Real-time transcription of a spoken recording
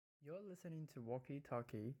You're listening to Walkie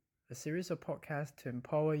Talkie, a series of podcasts to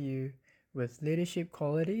empower you with leadership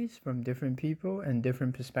qualities from different people and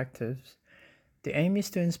different perspectives. The aim is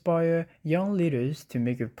to inspire young leaders to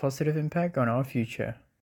make a positive impact on our future.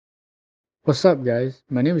 What's up, guys?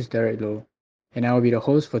 My name is Derek Low, and I will be the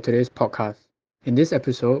host for today's podcast. In this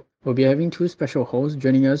episode, we'll be having two special hosts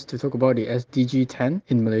joining us to talk about the SDG 10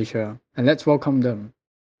 in Malaysia, and let's welcome them.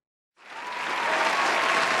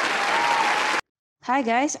 Hi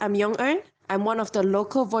guys, I'm Yong Eun. I'm one of the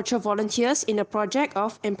local virtual volunteers in the project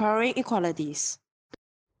of Empowering Equalities.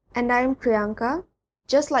 And I am Priyanka.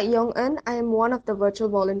 Just like Yong Eun, I am one of the virtual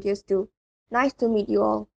volunteers too. Nice to meet you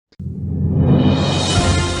all.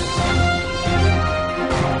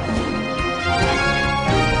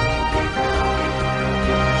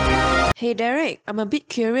 Hey Derek, I'm a bit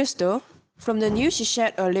curious though. From the news you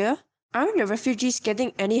shared earlier, aren't the refugees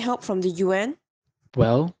getting any help from the UN?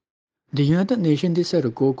 Well, the United Nations did set a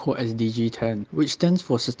goal called SDG 10, which stands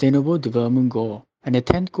for Sustainable Development Goal, and the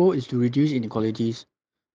 10th goal is to reduce inequalities.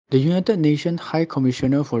 The United Nations High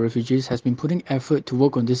Commissioner for Refugees has been putting effort to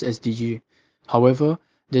work on this SDG. However,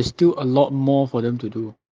 there's still a lot more for them to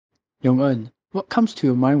do. Yong-eun, what comes to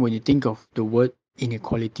your mind when you think of the word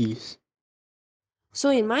inequalities? So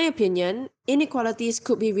in my opinion, inequalities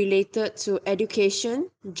could be related to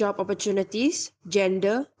education, job opportunities,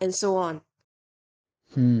 gender, and so on.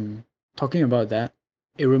 Talking about that,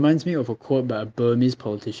 it reminds me of a quote by a Burmese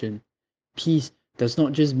politician. Peace does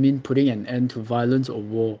not just mean putting an end to violence or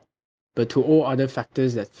war, but to all other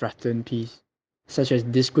factors that threaten peace, such as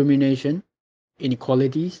discrimination,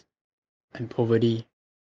 inequalities, and poverty.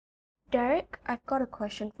 Derek, I've got a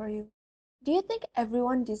question for you. Do you think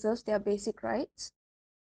everyone deserves their basic rights?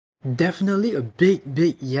 Definitely a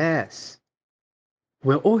big yes.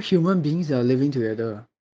 We're all human beings that are living together.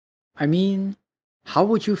 I mean, how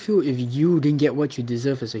would you feel if you didn't get what you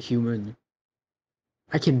deserve as a human?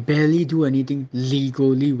 I can barely do anything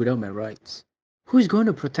legally without my rights. Who's going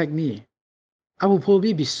to protect me? I will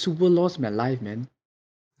probably be super lost in my life, man.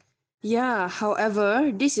 Yeah,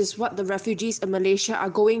 however, this is what the refugees in Malaysia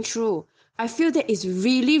are going through. I feel that it's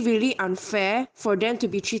really unfair for them to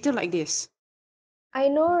be treated like this. I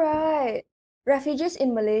know, right? Refugees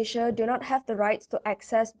in Malaysia do not have the rights to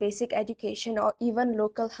access basic education or even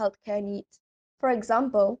local healthcare needs. For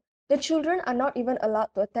example, the children are not even allowed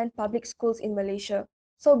to attend public schools in Malaysia.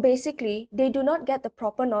 So basically, they do not get the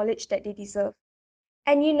proper knowledge that they deserve.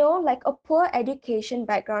 And like a poor education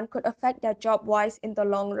background could affect their job-wise in the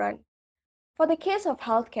long run. For the case of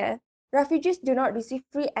healthcare, refugees do not receive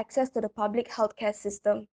free access to the public healthcare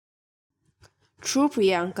system. True,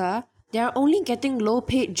 Priyanka, they are only getting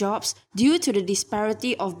low-paid jobs due to the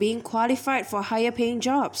disparity of being qualified for higher-paying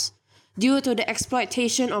jobs. Due to the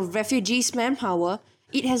exploitation of refugees' manpower,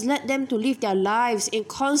 it has led them to live their lives in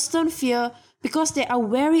constant fear because they are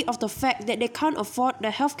wary of the fact that they can't afford the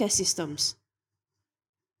healthcare systems.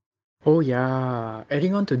 Oh yeah,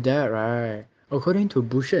 adding on to that, right? According to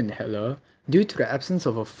Boucher and Heller, due to the absence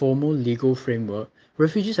of a formal legal framework,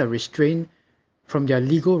 refugees are restrained from their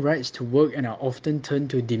legal rights to work and are often turned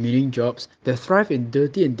to demeaning jobs that thrive in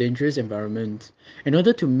dirty and dangerous environments in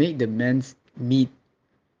order to make the ends meet.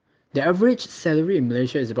 The average salary in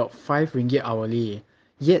Malaysia is about 5 ringgit hourly,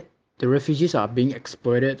 yet the refugees are being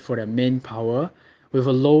exploited for their manpower with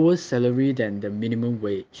a lower salary than the minimum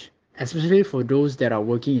wage, especially for those that are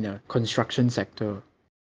working in a construction sector.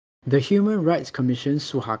 The Human Rights Commission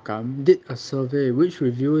Suhakam did a survey which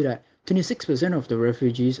revealed that 26% of the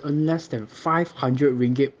refugees earn less than 500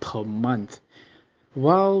 ringgit per month,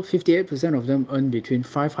 while 58% of them earn between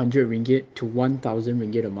 500 ringgit to 1000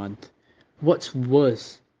 ringgit a month. What's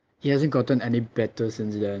worse, it hasn't gotten any better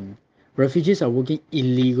since then. Refugees are working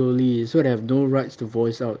illegally, so they have no rights to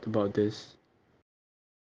voice out about this.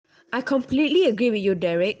 I completely agree with you,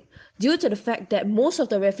 Derek. Due to the fact that most of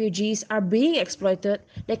the refugees are being exploited,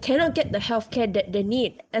 they cannot get the healthcare that they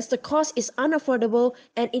need, as the cost is unaffordable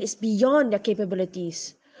and it is beyond their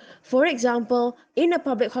capabilities. For example, in a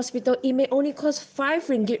public hospital, it may only cost 5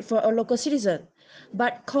 ringgit for a local citizen,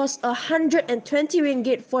 but cost 120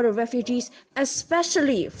 ringgit for the refugees,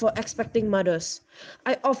 especially for expecting mothers.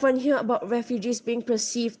 I often hear about refugees being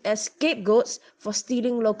perceived as scapegoats for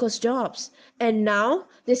stealing locals' jobs. And now,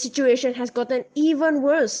 the situation has gotten even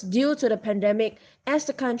worse due to the pandemic as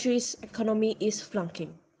the country's economy is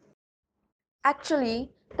flunking.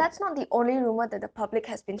 Actually, that's not the only rumor that the public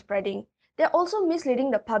has been spreading. They're also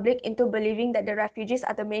misleading the public into believing that the refugees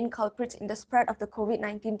are the main culprits in the spread of the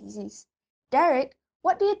COVID-19 disease. Derek,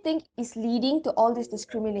 what do you think is leading to all this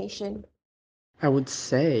discrimination? I would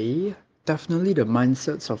say definitely the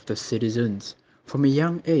mindsets of the citizens. From a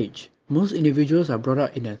young age, Most individuals are brought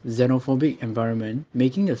up in a xenophobic environment,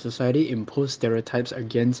 making the society impose stereotypes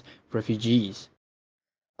against refugees.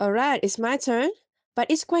 Alright, it's my turn.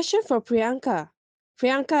 But it's question for Priyanka.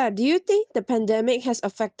 Priyanka, do you think the pandemic has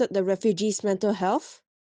affected the refugees' mental health?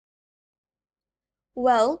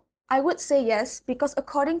 Well, I would say yes, because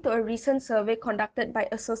according to a recent survey conducted by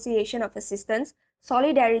Association of Assistance,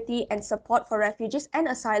 Solidarity and Support for Refugees and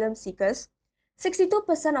Asylum Seekers,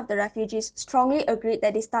 62% of the refugees strongly agreed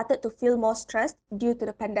that they started to feel more stressed due to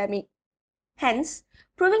the pandemic. Hence,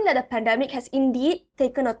 proving that the pandemic has indeed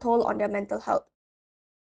taken a toll on their mental health.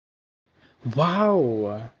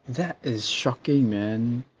 Wow, that is shocking,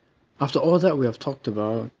 man. After all that we have talked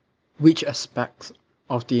about, which aspects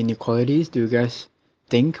of the inequalities do you guys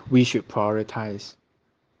think we should prioritize?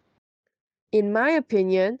 In my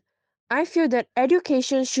opinion, I feel that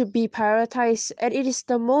education should be prioritized and it is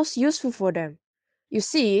the most useful for them. You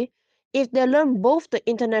see, if they learn both the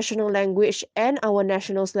international language and our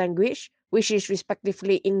national language, which is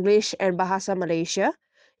respectively English and Bahasa Malaysia,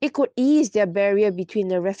 it could ease their barrier between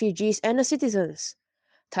the refugees and the citizens,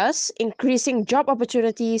 thus increasing job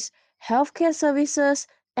opportunities, healthcare services,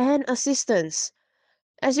 and assistance.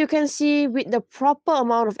 As you can see, with the proper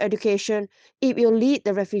amount of education, it will lead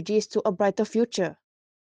the refugees to a brighter future.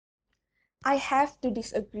 I have to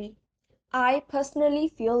disagree. I personally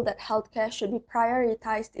feel that healthcare should be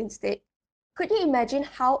prioritized instead. Could you imagine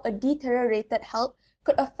how a deteriorated health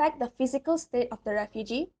could affect the physical state of the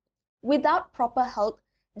refugee? Without proper health,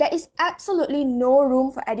 there is absolutely no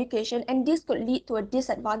room for education, and this could lead to a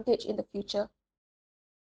disadvantage in the future.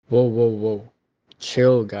 Whoa, whoa, whoa.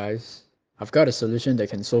 Chill, guys. I've got a solution that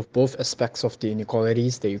can solve both aspects of the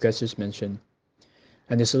inequalities that you guys just mentioned.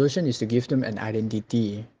 And the solution is to give them an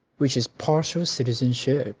identity, which is partial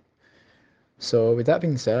citizenship. So, with that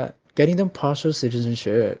being said, getting them partial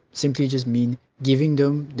citizenship simply just mean giving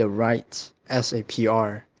them the rights as a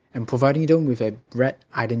PR and providing them with a red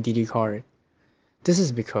identity card. This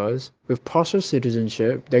is because with partial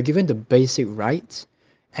citizenship, they're given the basic rights,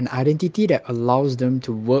 an identity that allows them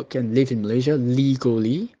to work and live in Malaysia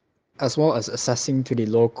legally, as well as accessing to the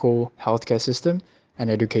local healthcare system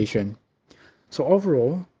and education. So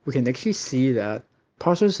overall, we can actually see that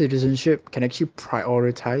partial citizenship can actually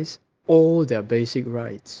prioritize all their basic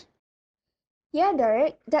rights. Yeah,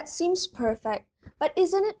 Derek, that seems perfect. But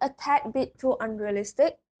isn't it a tad bit too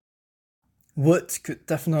unrealistic? Words could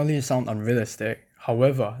definitely sound unrealistic.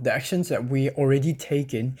 However, the actions that we already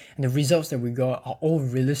taken and the results that we got are all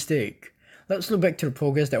realistic. Let's look back to the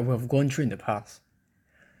progress that we have gone through in the past.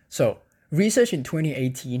 So, research in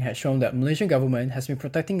 2018 has shown that Malaysian government has been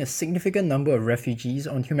protecting a significant number of refugees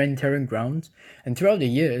on humanitarian grounds, and throughout the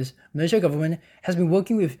years, Malaysia government has been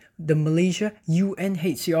working with the Malaysia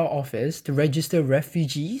UNHCR office to register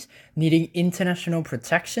refugees needing international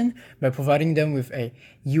protection by providing them with a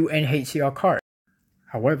UNHCR card.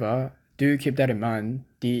 However, do keep that in mind,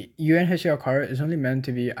 the UNHCR card is only meant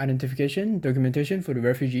to be identification, documentation for the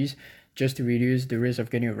refugees just to reduce the risk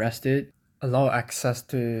of getting arrested, allow access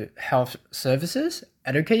to health services,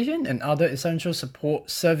 education, and other essential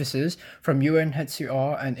support services from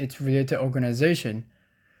UNHCR and its related organization.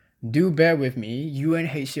 Do bear with me,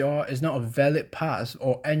 UNHCR is not a valid pass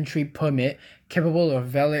or entry permit capable of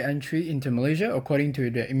valid entry into Malaysia according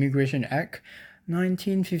to the Immigration Act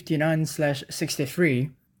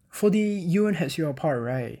 1959/63. For the UNHCR part,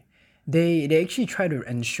 right? They actually try to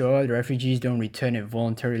ensure the refugees don't return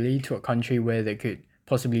involuntarily to a country where they could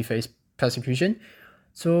possibly face persecution.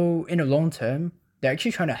 So in the long term, they're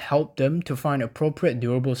actually trying to help them to find appropriate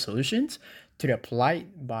durable solutions to their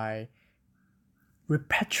plight by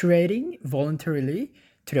repatriating voluntarily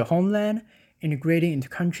to their homeland, integrating into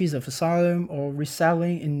countries of asylum, or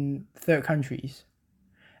resettling in third countries.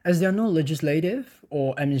 As there are no legislative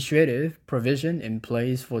or administrative provision in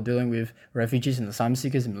place for dealing with refugees and asylum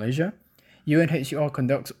seekers in Malaysia, UNHCR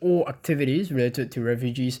conducts all activities related to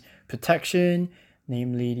refugees protection,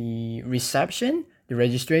 namely the reception, the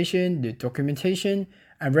registration, the documentation,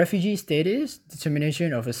 and refugee status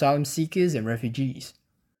determination of asylum seekers and refugees.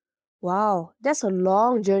 Wow, that's a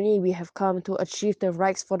long journey we have come to achieve the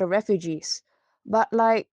rights for the refugees. But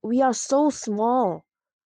like, we are so small.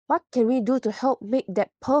 What can we do to help make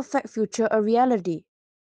that perfect future a reality?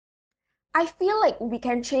 I feel like we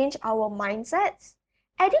can change our mindsets.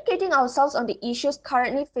 Educating ourselves on the issues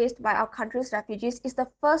currently faced by our country's refugees is the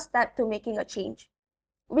first step to making a change.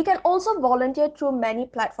 We can also volunteer through many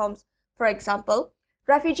platforms, for example,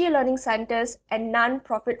 refugee learning centers and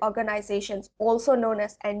non-profit organizations, also known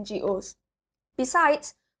as NGOs.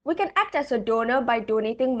 Besides, we can act as a donor by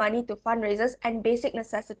donating money to fundraisers and basic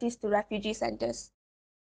necessities to refugee centers.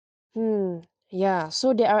 Hmm, Yeah,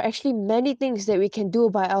 so there are actually many things that we can do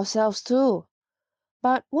by ourselves too.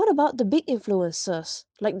 But what about the big influencers,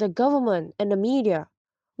 like the government and the media?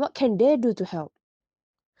 What can they do to help?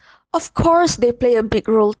 Of course, they play a big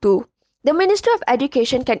role too. The Ministry of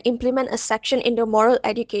Education can implement a section in the moral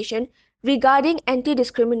education regarding anti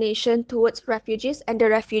discrimination towards refugees and the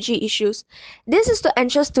refugee issues. This is to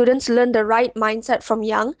ensure students learn the right mindset from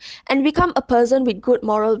young and become a person with good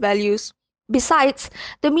moral values. Besides,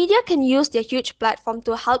 the media can use their huge platform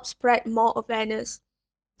to help spread more awareness.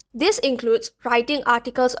 This includes writing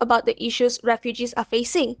articles about the issues refugees are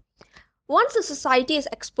facing. Once the society is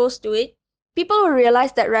exposed to it, people will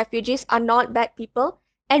realize that refugees are not bad people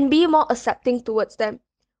and be more accepting towards them.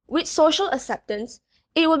 With social acceptance,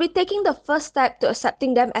 it will be taking the first step to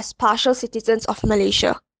accepting them as partial citizens of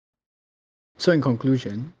Malaysia. So, in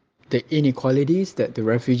conclusion, the inequalities that the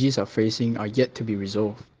refugees are facing are yet to be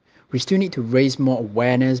resolved. We still need to raise more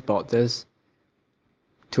awareness about this,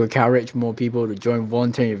 to encourage more people to join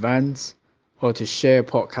volunteer events, or to share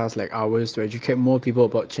podcasts like ours to educate more people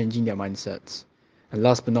about changing their mindsets. And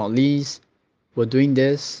last but not least, we're doing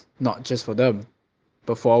this not just for them,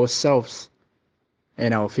 but for ourselves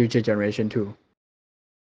and our future generation too.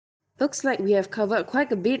 Looks like we have covered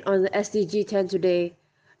quite a bit on the SDG 10 today.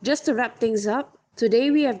 Just to wrap things up, today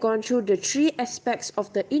we have gone through the three aspects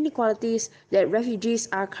of the inequalities that refugees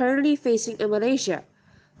are currently facing in Malaysia.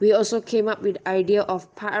 We also came up with the idea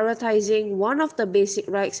of prioritizing one of the basic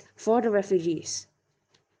rights for the refugees.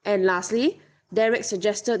 And lastly, Derek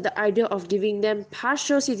suggested the idea of giving them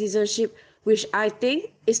partial citizenship, which I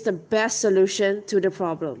think is the best solution to the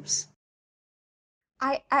problems.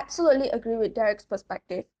 I absolutely agree with Derek's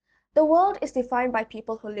perspective. The world is defined by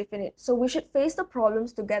people who live in it, so we should face the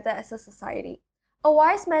problems together as a society. A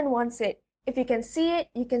wise man once said, if you can see it,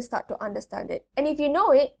 you can start to understand it. And if you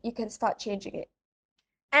know it, you can start changing it.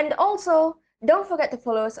 And also, don't forget to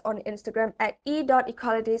follow us on Instagram at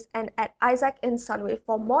e.equalities and at Isaac in Sunway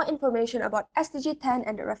for more information about SDG 10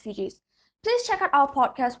 and the refugees. Please check out our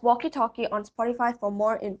podcast Walkie Talkie on Spotify for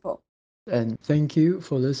more info. And thank you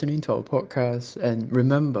for listening to our podcast. And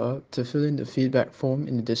remember to fill in the feedback form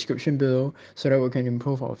in the description below so that we can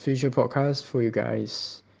improve our future podcasts for you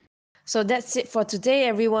guys. So that's it for today,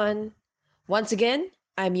 everyone. Once again,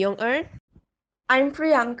 I'm Yong Er. I'm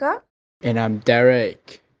Priyanka, And I'm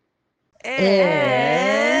Derek. And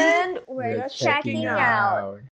And and we're we're just checking checking out. out.